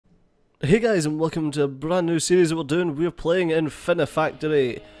Hey guys, and welcome to a brand new series that we're doing. We're playing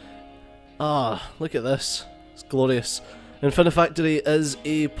Infinifactory. Ah, look at this. It's glorious. Infinifactory is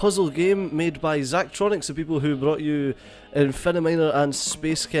a puzzle game made by Zachtronics, the people who brought you Infiniminer and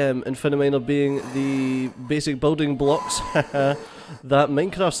SpaceChem. Infiniminer being the basic building blocks that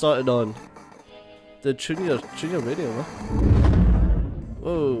Minecraft started on. Tune your radio, huh?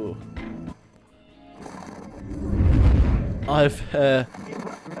 Whoa.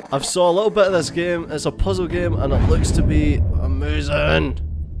 I've saw a little bit of this game. It's a puzzle game and it looks to be amazing.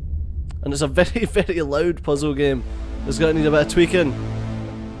 And it's a very, very loud puzzle game. It's gonna need a bit of tweaking.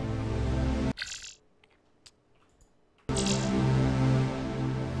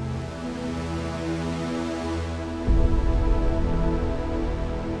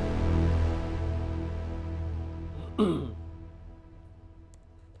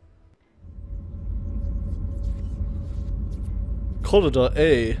 Corridor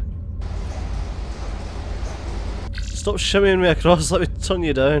A. Stop shimmying me across, let me turn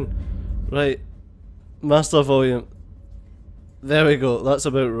you down. Right. Master volume. There we go, that's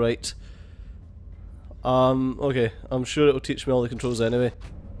about right. Okay, I'm sure it'll teach me all the controls anyway.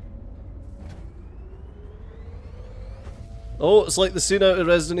 Oh, it's like the scene out of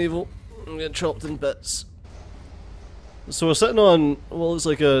Resident Evil. I'm getting chopped in bits. So we're sitting on what looks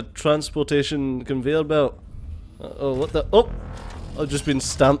like a transportation conveyor belt. Oh, what the? Oh! I've just been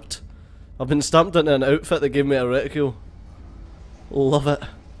stamped. I've been stamped into an outfit that gave me a reticule. Love it.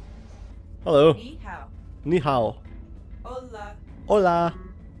 Hello. Ni hao. Ni hao. Hola. Hola.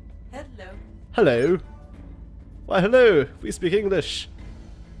 Hello. Hello. Why hello, we speak English.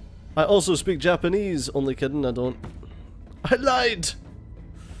 I also speak Japanese, only kidding, I don't. I lied!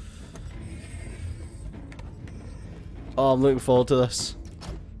 Oh, I'm looking forward to this.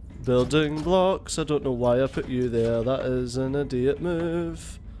 Building blocks, I don't know why I put you there, that is an idiot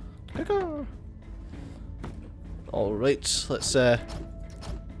move. Alright, let's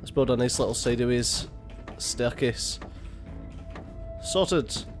build a nice little sideways staircase.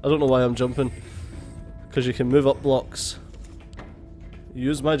 Sorted. I don't know why I'm jumping. Because you can move up blocks.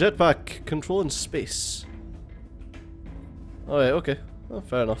 Use my jetpack, controlling space. Alright, okay. Oh,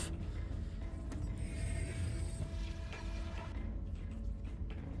 fair enough.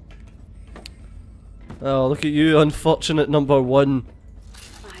 Oh, look at you, unfortunate number one.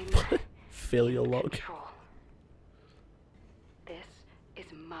 Failure log. Control. This is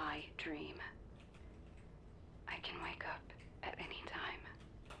my dream. I can wake up at any time.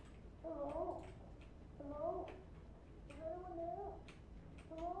 Hello? Hello? Is anyone there?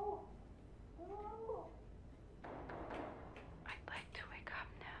 Hello? Hello? I'd like to wake up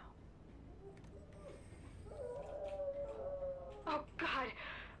now. Oh God!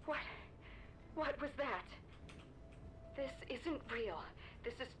 What was that? This isn't real.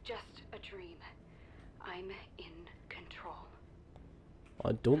 This is just a dream. I'm in control.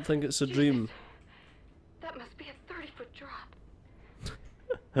 I don't think it's a dream. That must be a 30-foot drop.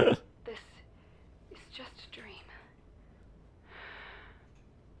 This is just a dream.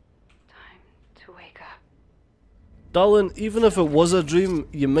 Time to wake up. Darling, even if it was a dream,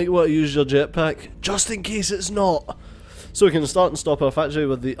 you might want to use your jetpack, just in case it's not. So we can start and stop our factory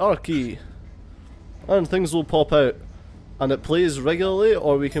with the R key. And things will pop out. And it plays regularly,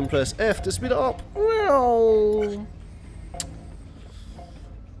 or we can press F to speed it up.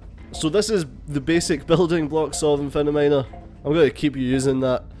 So this is the basic building blocks of Infiniminer. I'm going to keep using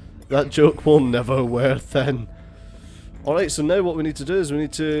that. That joke will never wear thin. Alright, so now what we need to do is we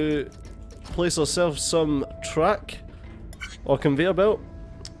need to place ourselves some track or conveyor belt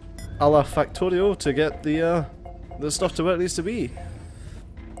a la Factorio to get the stuff to where it needs to be.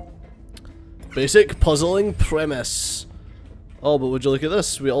 Basic puzzling premise. Oh, but would you look at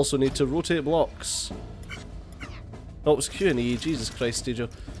this? We also need to rotate blocks. Oh, it's Q and E. Jesus Christ, Dejo.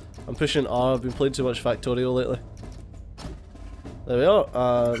 I'm pushing R. I've been playing too much Factorio lately. There we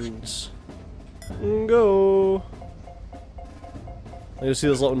are, and go. And you'll see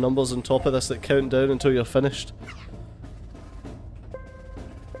there's little numbers on top of this that count down until you're finished.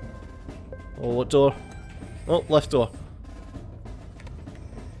 Oh, what door? Oh, left door.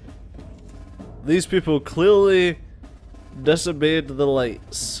 These people clearly disobeyed the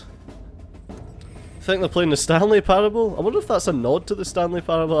lights. I think they're playing the Stanley Parable. I wonder if that's a nod to the Stanley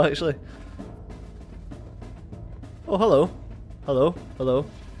Parable, actually. Oh, hello. Hello. Hello.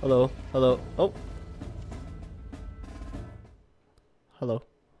 Hello. Hello. Oh. Hello.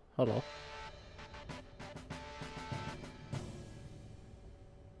 Hello.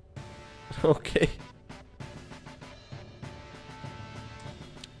 Okay.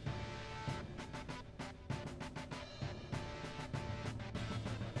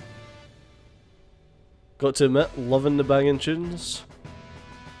 Got to admit, loving the banging tunes.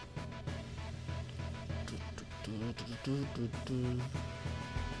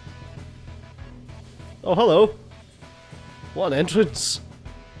 Oh, hello. What an entrance.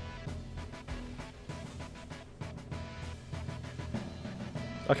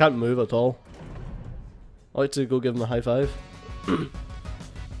 I can't move at all. I'd like to go give him a high five.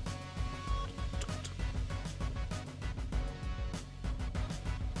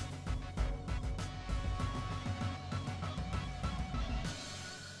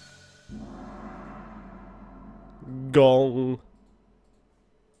 Gong.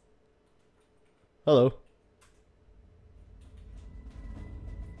 Hello.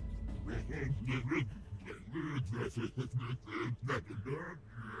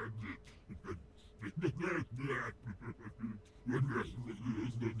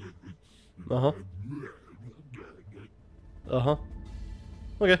 Uh-huh. Uh-huh.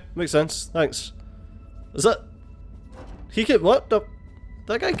 Okay, makes sense. Thanks. Is that... He came... What? The...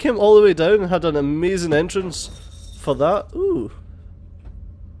 That guy came all the way down and had an amazing entrance for that. Ooh.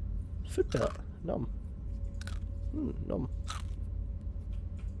 Food pellet. Numb. Numb.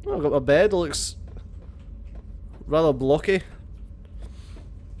 Oh, I've got my bed. It looks rather blocky.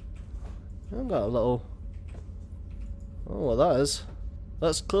 I've got a little... Oh, what that is.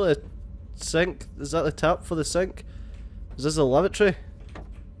 That's clearly a sink. Is that the tap for the sink? Is this a lavatory?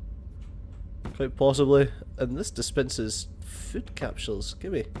 Quite possibly. And this dispenses food capsules.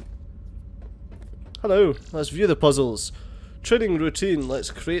 Gimme. Hello. Let's view the puzzles. Training routine.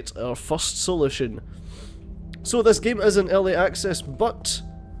 Let's create our first solution. So this game is in early access, but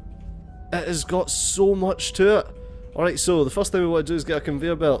it has got so much to it. Alright, so the first thing we want to do is get a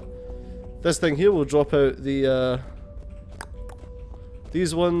conveyor belt. This thing here will drop out the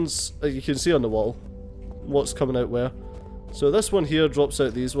these ones, you can see on the wall what's coming out where. So this one here drops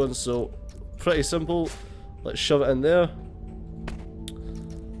out these ones, so pretty simple. Let's shove it in there.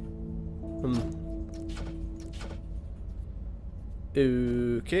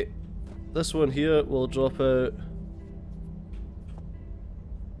 Okay. This one here will drop out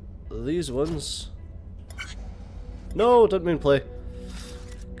these ones. No, didn't mean play.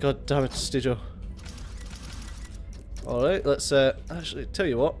 God damn it, Stadio. Alright, let's actually tell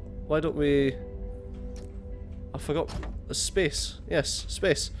you what, why don't we... I forgot the space. Yes,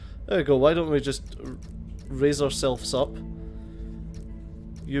 space. There we go, why don't we just raise ourselves up?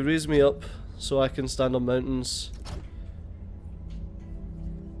 You raise me up so I can stand on mountains.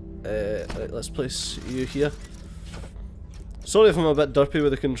 Right, let's place you here. Sorry if I'm a bit derpy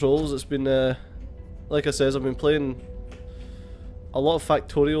with the controls, it's been, like I said, I've been playing a lot of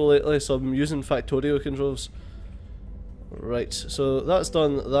Factorio lately, so I'm using Factorio controls. Right, so that's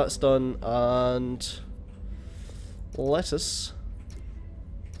done, and let us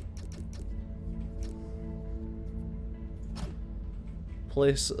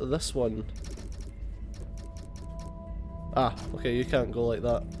place this one. Ah, okay, you can't go like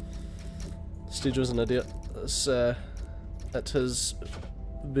that. Stagio's an idiot. It's, it has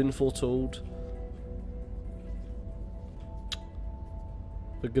been foretold.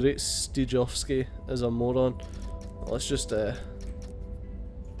 The great Stejovski is a moron. Let's just, I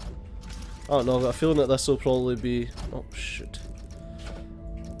don't know, I've got a feeling that this will probably be... Oh, shit.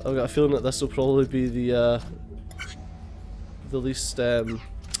 I've got a feeling that this will probably be the least, the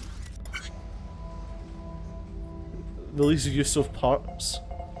least use of parts.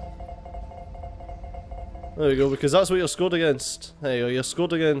 There we go, because that's what you're scored against. There you go, you're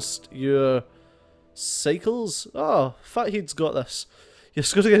scored against your cycles. Oh, Fathead's got this. You're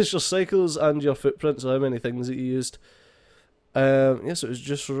scored against your cycles and your footprints, so how many things that you used. Yes, it was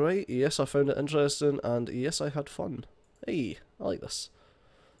just right. Yes, I found it interesting, and yes, I had fun. Hey, I like this.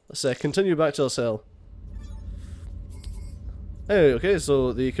 Let's continue back to our cell. Hey, okay,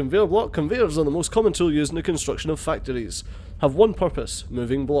 so the conveyor block. Conveyors are the most common tool used in the construction of factories. Have one purpose,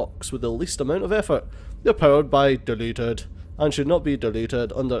 moving blocks with the least amount of effort. They're powered by deleted, and should not be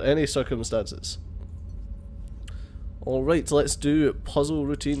deleted under any circumstances. Alright, let's do puzzle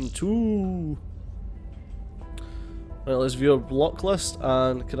routine 2. Right, let's view our block list,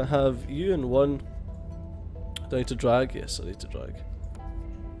 and can I have you in one? Do I need to drag? Yes, I need to drag.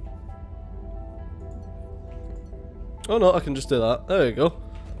 Oh no, I can just do that. There we go.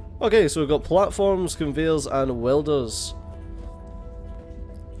 Okay, so we've got platforms, conveyors, and welders.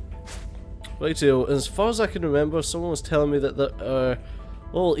 Rightio, as far as I can remember, someone was telling me that there are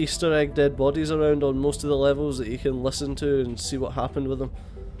little Easter egg dead bodies around on most of the levels that you can listen to and see what happened with them.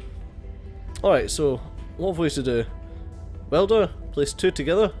 Alright, so, what have we to do? Welder, place two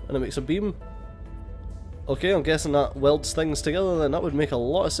together, and it makes a beam. Okay, I'm guessing that welds things together, then that would make a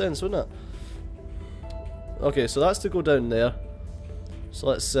lot of sense, wouldn't it? Okay, so that's to go down there. So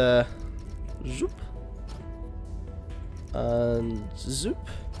let's zoop and zoop.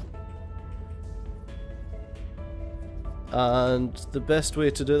 And the best way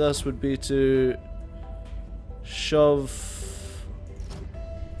to do this would be to shove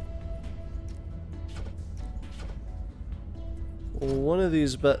one of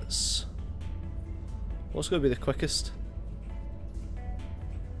these bits. What's going to be the quickest?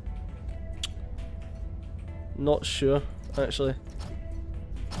 Not sure, actually.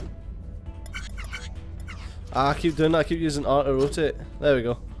 I keep doing that, I keep using R to rotate. There we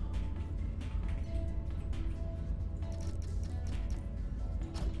go.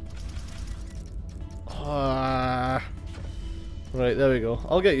 Right, there we go.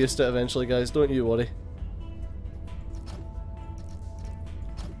 I'll get used to it eventually, guys, don't you worry.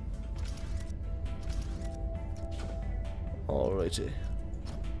 Alrighty.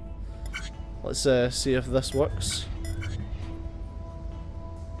 Let's see if this works.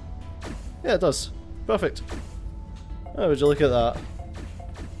 Yeah, it does. Perfect. Oh, would you look at that?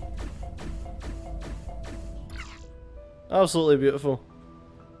 Absolutely beautiful.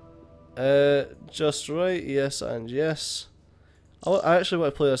 Just right, yes and yes. I actually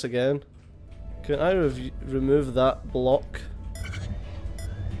want to play this again. Can I remove that block?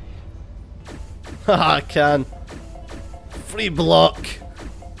 Haha, I can. Free block!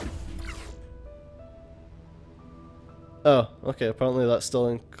 Oh, okay, apparently that's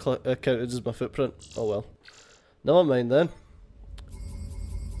still counted as my footprint. Oh well. Never mind then.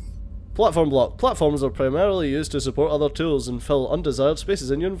 Platform block. Platforms are primarily used to support other tools and fill undesired spaces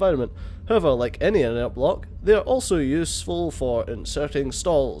in your environment. However, like any inert block, they are also useful for inserting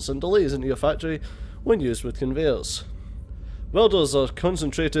stalls and delays into your factory when used with conveyors. Welders are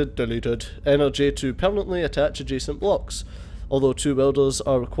concentrated, diluted energy to permanently attach adjacent blocks. Although 2 welders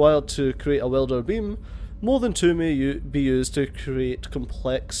are required to create a welder beam, more than 2 may be used to create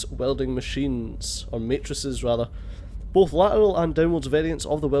complex welding machines, or matrices rather. Both lateral and downwards variants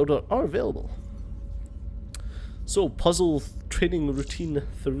of the welder are available. So, puzzle training routine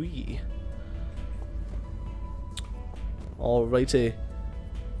 3. Alrighty.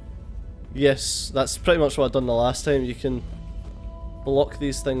 Yes, that's pretty much what I've done the last time. You can block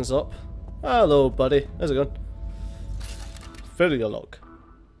these things up. Hello, buddy. How's it going? Very luck.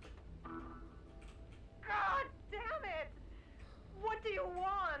 God damn it! What do you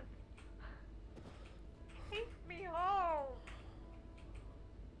want? Take me home.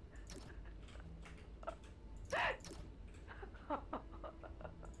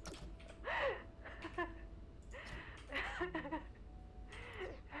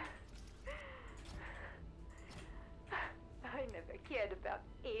 I never cared about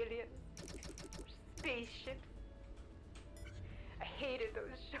aliens, spaceships. I hated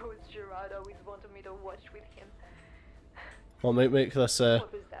those shows Gerard always wanted me to watch with him. Well, might make this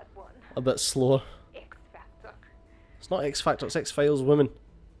What was that one? a bit slower. X Factor. It's not X Factor, it's X Files Women.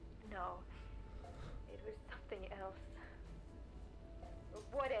 No, it was something else.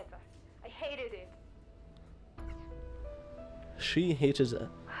 Whatever. I hated it. She hated it.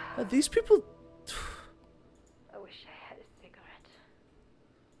 These people. I wish I had a cigarette.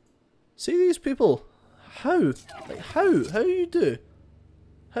 See these people? How? Like how you do?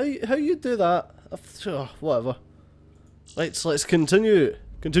 How you do that? Oh, whatever. Right, so let's continue.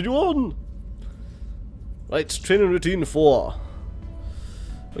 Continue on. Right, training routine 4.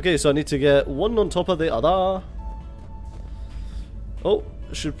 Okay, so I need to get one on top of the other. Oh,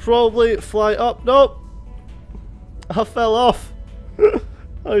 should probably fly up. Nope. I fell off.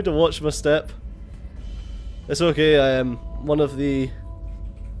 I had to watch my step. It's okay. I am one of the.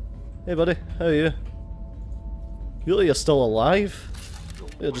 Hey, buddy. How are you? You look like you're still alive.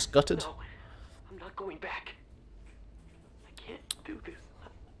 You're just gutted. No, I'm not going back. I can't do this.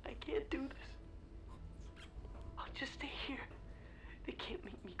 I can't do this. I'll just stay here. They can't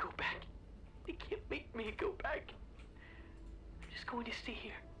make me go back. They can't make me go back. I'm just going to stay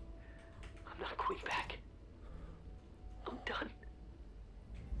here. I'm not going back. I'm done.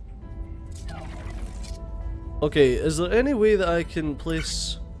 Okay, is there any way that I can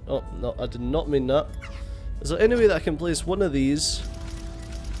place... Oh, no, I did not mean that. Is there any way that I can place one of these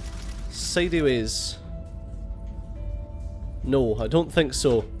sideways? No, I don't think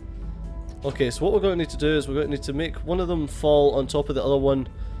so. Okay, so what we're going to need to do is we're going to need to make one of them fall on top of the other one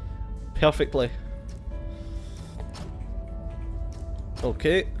perfectly.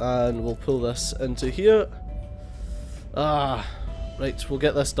 Okay, and we'll pull this into here. Ah, right, we'll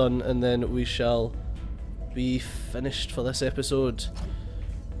get this done and then we shall be finished for this episode.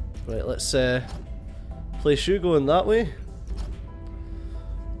 Right, let's place you going that way.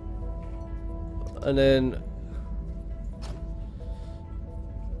 And then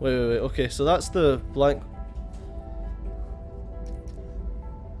Wait, okay, so that's the blank.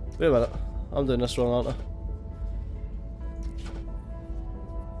 Wait a minute, I'm doing this wrong, aren't I?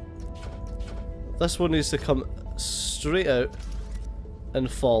 This one needs to come straight out and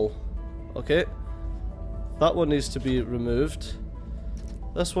fall. Okay. That one needs to be removed.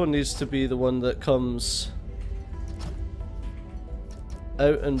 This one needs to be the one that comes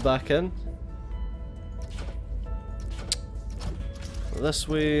out and back in. This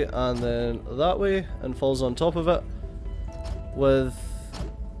way and then that way and falls on top of it with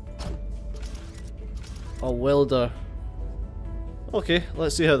a welder. Okay,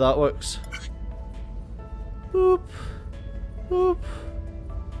 let's see how that works. Boop. Boop.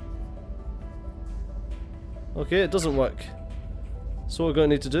 Okay, it doesn't work. So what we're going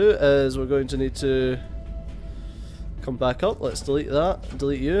to need to do is we're going to need to come back up. Let's delete that.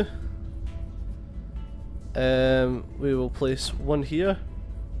 Delete you. We will place one here.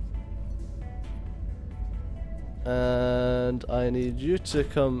 And I need you to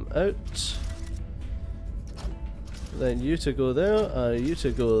come out. Then you to go there, you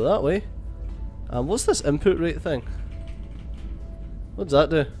to go that way. And what's this input rate thing? What does that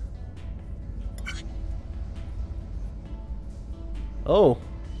do? Oh.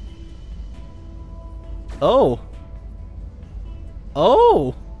 Oh.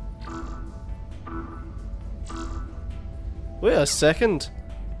 Oh. Wait a second.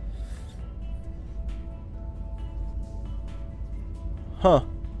 Huh.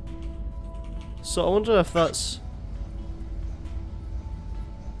 So I wonder if that's...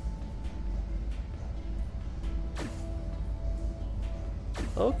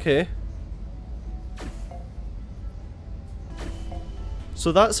 Okay.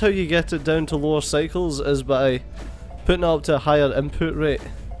 So that's how you get it down to lower cycles, is by putting it up to a higher input rate.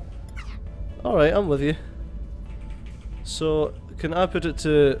 Alright, I'm with you. So, can I put it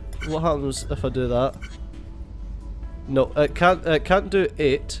to... What happens if I do that? No, it can't do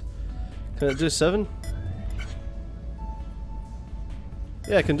 8. Can it do 7?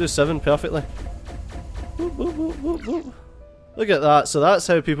 Yeah, I can do 7 perfectly. Whoop, whoop, whoop, whoop, whoop. Look at that, so that's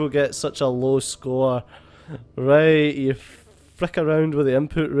how people get such a low score. Right, you frick around with the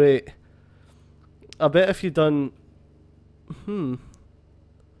input rate. I bet if you'd done...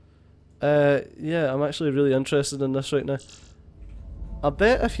 yeah, I'm actually really interested in this right now. I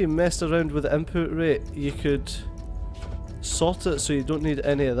bet if you messed around with the input rate, you could sort it so you don't need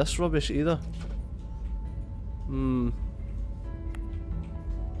any of this rubbish either.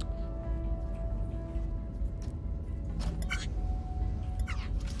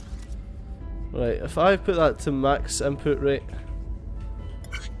 Right, if I put that to max input rate.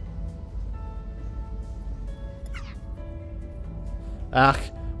 Ah,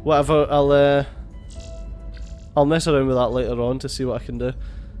 whatever, I'll mess around with that later on to see what I can do.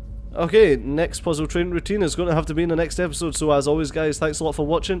 Okay, next puzzle train routine is going to have to be in the next episode, so as always guys, thanks a lot for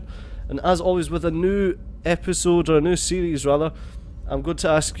watching, and as always with a new episode, or a new series rather, I'm going to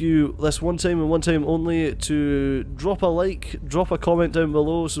ask you this one time and one time only to drop a like, drop a comment down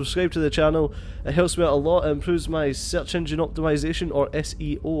below, subscribe to the channel. It helps me out a lot, it improves my search engine optimization, or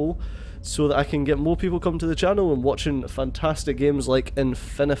SEO, so that I can get more people coming to the channel and watching fantastic games like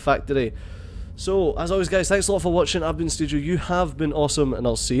Infinifactory. So, as always guys, thanks a lot for watching. I've been Stadio, you have been awesome, and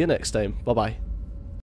I'll see you next time. Bye bye.